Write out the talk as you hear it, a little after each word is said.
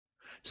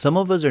Some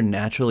of us are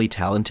naturally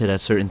talented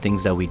at certain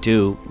things that we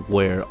do,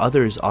 where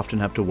others often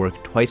have to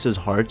work twice as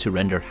hard to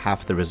render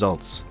half the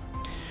results.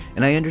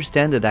 And I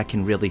understand that that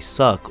can really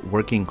suck,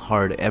 working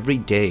hard every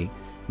day,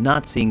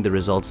 not seeing the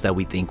results that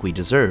we think we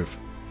deserve.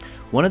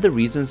 One of the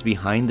reasons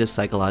behind this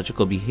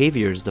psychological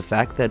behavior is the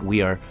fact that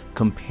we are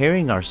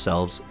comparing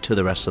ourselves to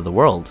the rest of the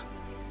world.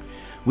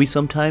 We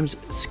sometimes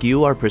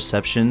skew our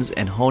perceptions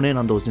and hone in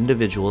on those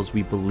individuals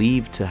we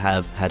believe to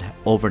have had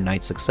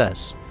overnight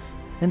success.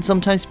 And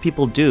sometimes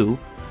people do,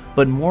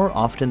 but more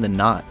often than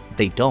not,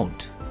 they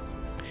don't.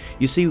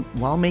 You see,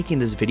 while making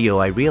this video,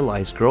 I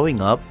realized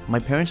growing up, my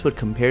parents would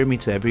compare me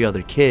to every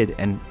other kid,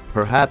 and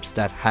perhaps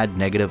that had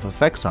negative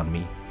effects on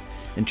me.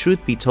 And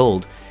truth be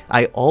told,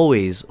 I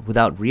always,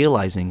 without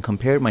realizing,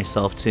 compared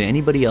myself to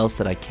anybody else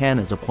that I can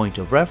as a point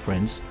of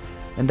reference,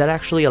 and that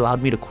actually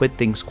allowed me to quit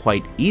things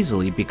quite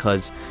easily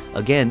because,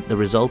 again, the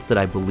results that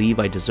I believe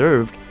I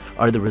deserved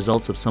are the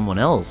results of someone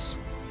else.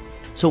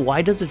 So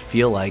why does it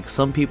feel like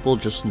some people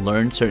just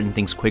learn certain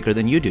things quicker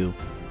than you do?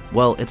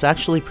 Well, it's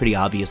actually pretty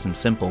obvious and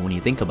simple when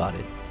you think about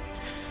it.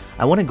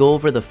 I want to go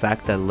over the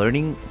fact that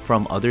learning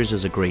from others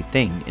is a great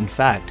thing. In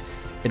fact,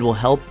 it will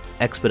help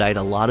expedite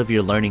a lot of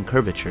your learning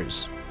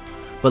curvatures.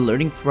 But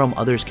learning from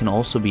others can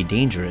also be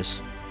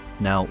dangerous.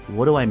 Now,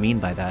 what do I mean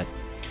by that?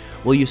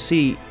 Well, you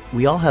see,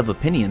 we all have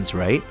opinions,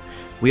 right?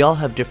 We all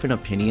have different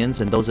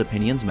opinions, and those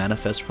opinions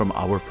manifest from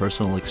our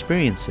personal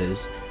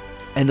experiences.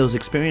 And those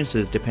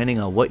experiences, depending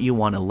on what you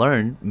want to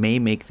learn, may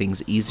make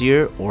things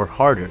easier or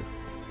harder.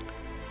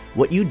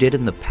 What you did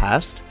in the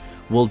past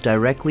will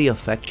directly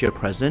affect your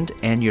present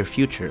and your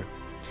future.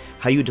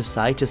 How you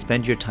decide to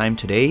spend your time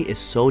today is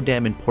so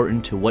damn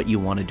important to what you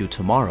want to do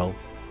tomorrow.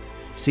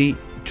 See,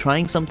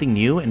 trying something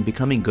new and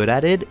becoming good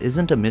at it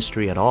isn't a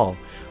mystery at all.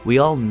 We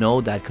all know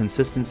that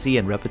consistency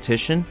and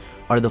repetition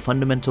are the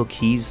fundamental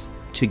keys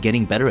to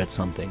getting better at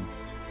something.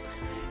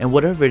 And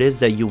whatever it is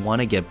that you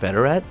want to get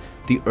better at,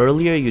 the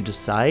earlier you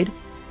decide,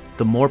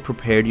 the more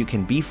prepared you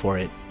can be for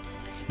it.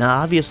 Now,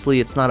 obviously,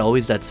 it's not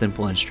always that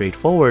simple and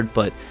straightforward,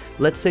 but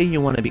let's say you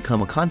want to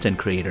become a content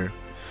creator.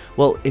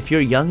 Well, if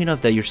you're young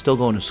enough that you're still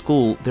going to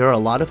school, there are a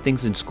lot of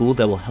things in school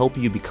that will help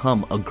you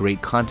become a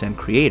great content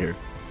creator.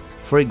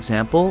 For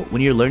example,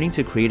 when you're learning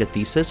to create a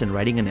thesis and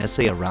writing an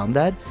essay around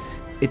that,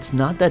 it's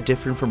not that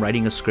different from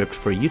writing a script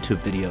for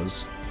YouTube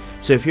videos.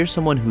 So if you're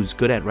someone who's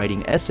good at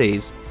writing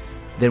essays,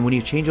 then when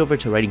you change over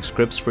to writing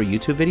scripts for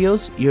YouTube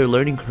videos, your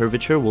learning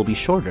curvature will be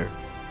shorter.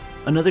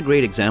 Another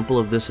great example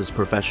of this is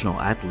professional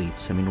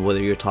athletes. I mean,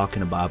 whether you're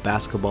talking about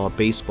basketball,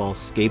 baseball,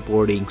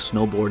 skateboarding,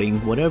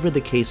 snowboarding, whatever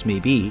the case may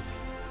be,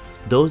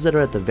 those that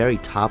are at the very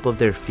top of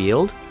their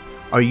field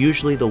are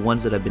usually the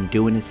ones that have been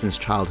doing it since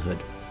childhood.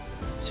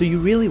 So you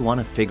really want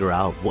to figure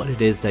out what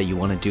it is that you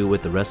want to do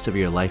with the rest of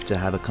your life to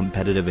have a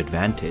competitive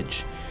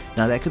advantage.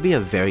 Now, that could be a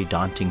very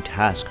daunting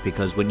task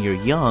because when you're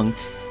young,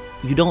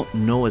 you don't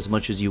know as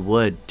much as you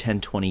would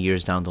 10, 20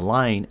 years down the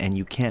line, and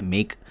you can't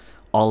make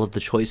all of the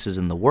choices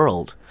in the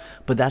world.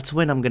 But that's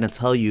when I'm going to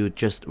tell you,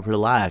 just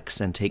relax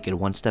and take it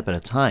one step at a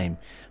time.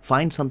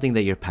 Find something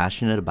that you're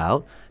passionate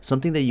about,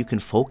 something that you can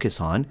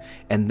focus on,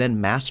 and then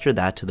master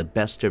that to the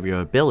best of your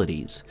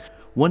abilities.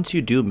 Once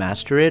you do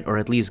master it, or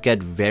at least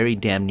get very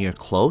damn near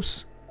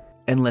close,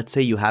 and let's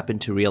say you happen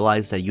to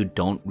realize that you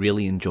don't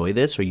really enjoy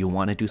this or you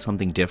want to do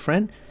something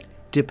different,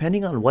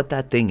 depending on what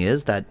that thing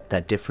is,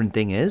 that different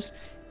thing is,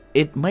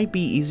 it might be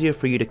easier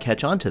for you to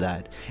catch on to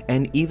that.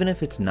 And even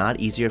if it's not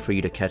easier for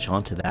you to catch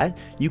on to that,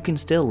 you can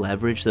still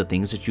leverage the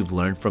things that you've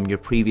learned from your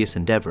previous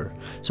endeavor.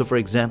 So for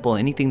example,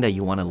 anything that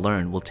you want to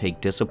learn will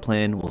take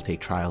discipline, will take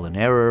trial and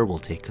error, will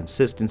take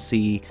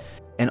consistency,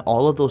 and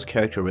all of those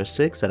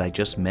characteristics that I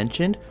just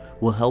mentioned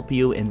will help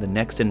you in the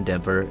next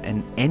endeavor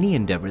and any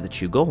endeavor that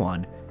you go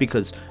on.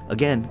 Because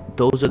again,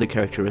 those are the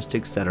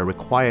characteristics that are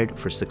required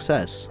for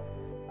success.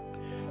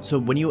 So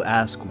when you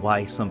ask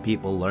why some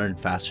people learn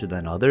faster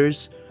than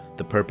others,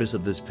 the purpose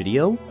of this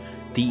video,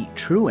 the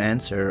true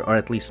answer, or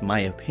at least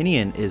my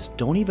opinion, is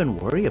don't even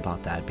worry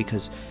about that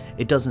because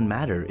it doesn't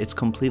matter. It's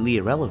completely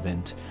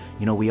irrelevant.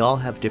 You know, we all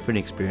have different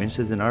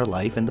experiences in our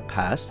life in the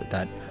past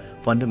that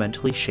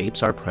fundamentally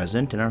shapes our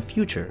present and our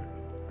future.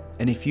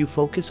 And if you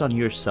focus on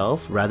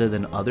yourself rather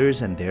than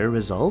others and their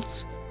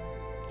results,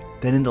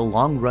 then in the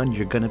long run,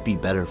 you're going to be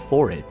better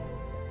for it.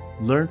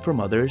 Learn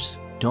from others.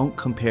 Don't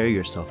compare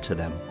yourself to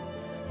them.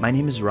 My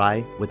name is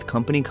Rai with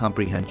Company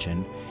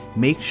Comprehension.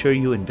 Make sure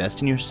you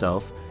invest in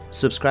yourself,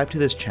 subscribe to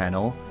this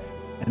channel,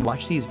 and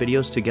watch these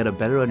videos to get a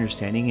better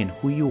understanding in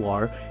who you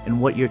are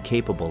and what you're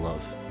capable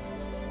of.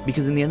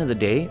 Because in the end of the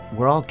day,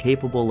 we're all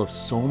capable of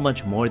so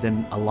much more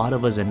than a lot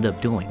of us end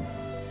up doing.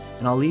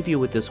 And I'll leave you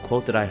with this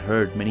quote that I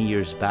heard many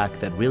years back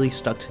that really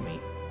stuck to me.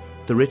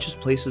 The richest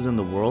places in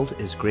the world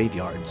is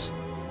graveyards,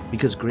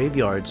 because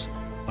graveyards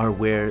are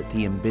where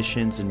the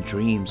ambitions and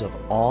dreams of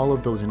all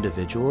of those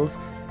individuals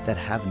that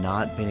have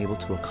not been able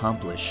to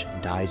accomplish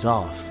dies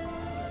off.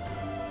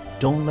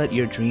 Don't let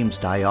your dreams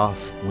die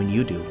off when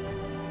you do.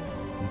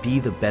 Be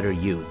the better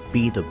you.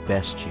 Be the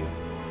best you.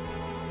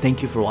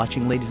 Thank you for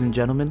watching, ladies and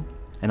gentlemen,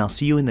 and I'll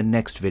see you in the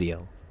next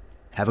video.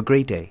 Have a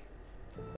great day.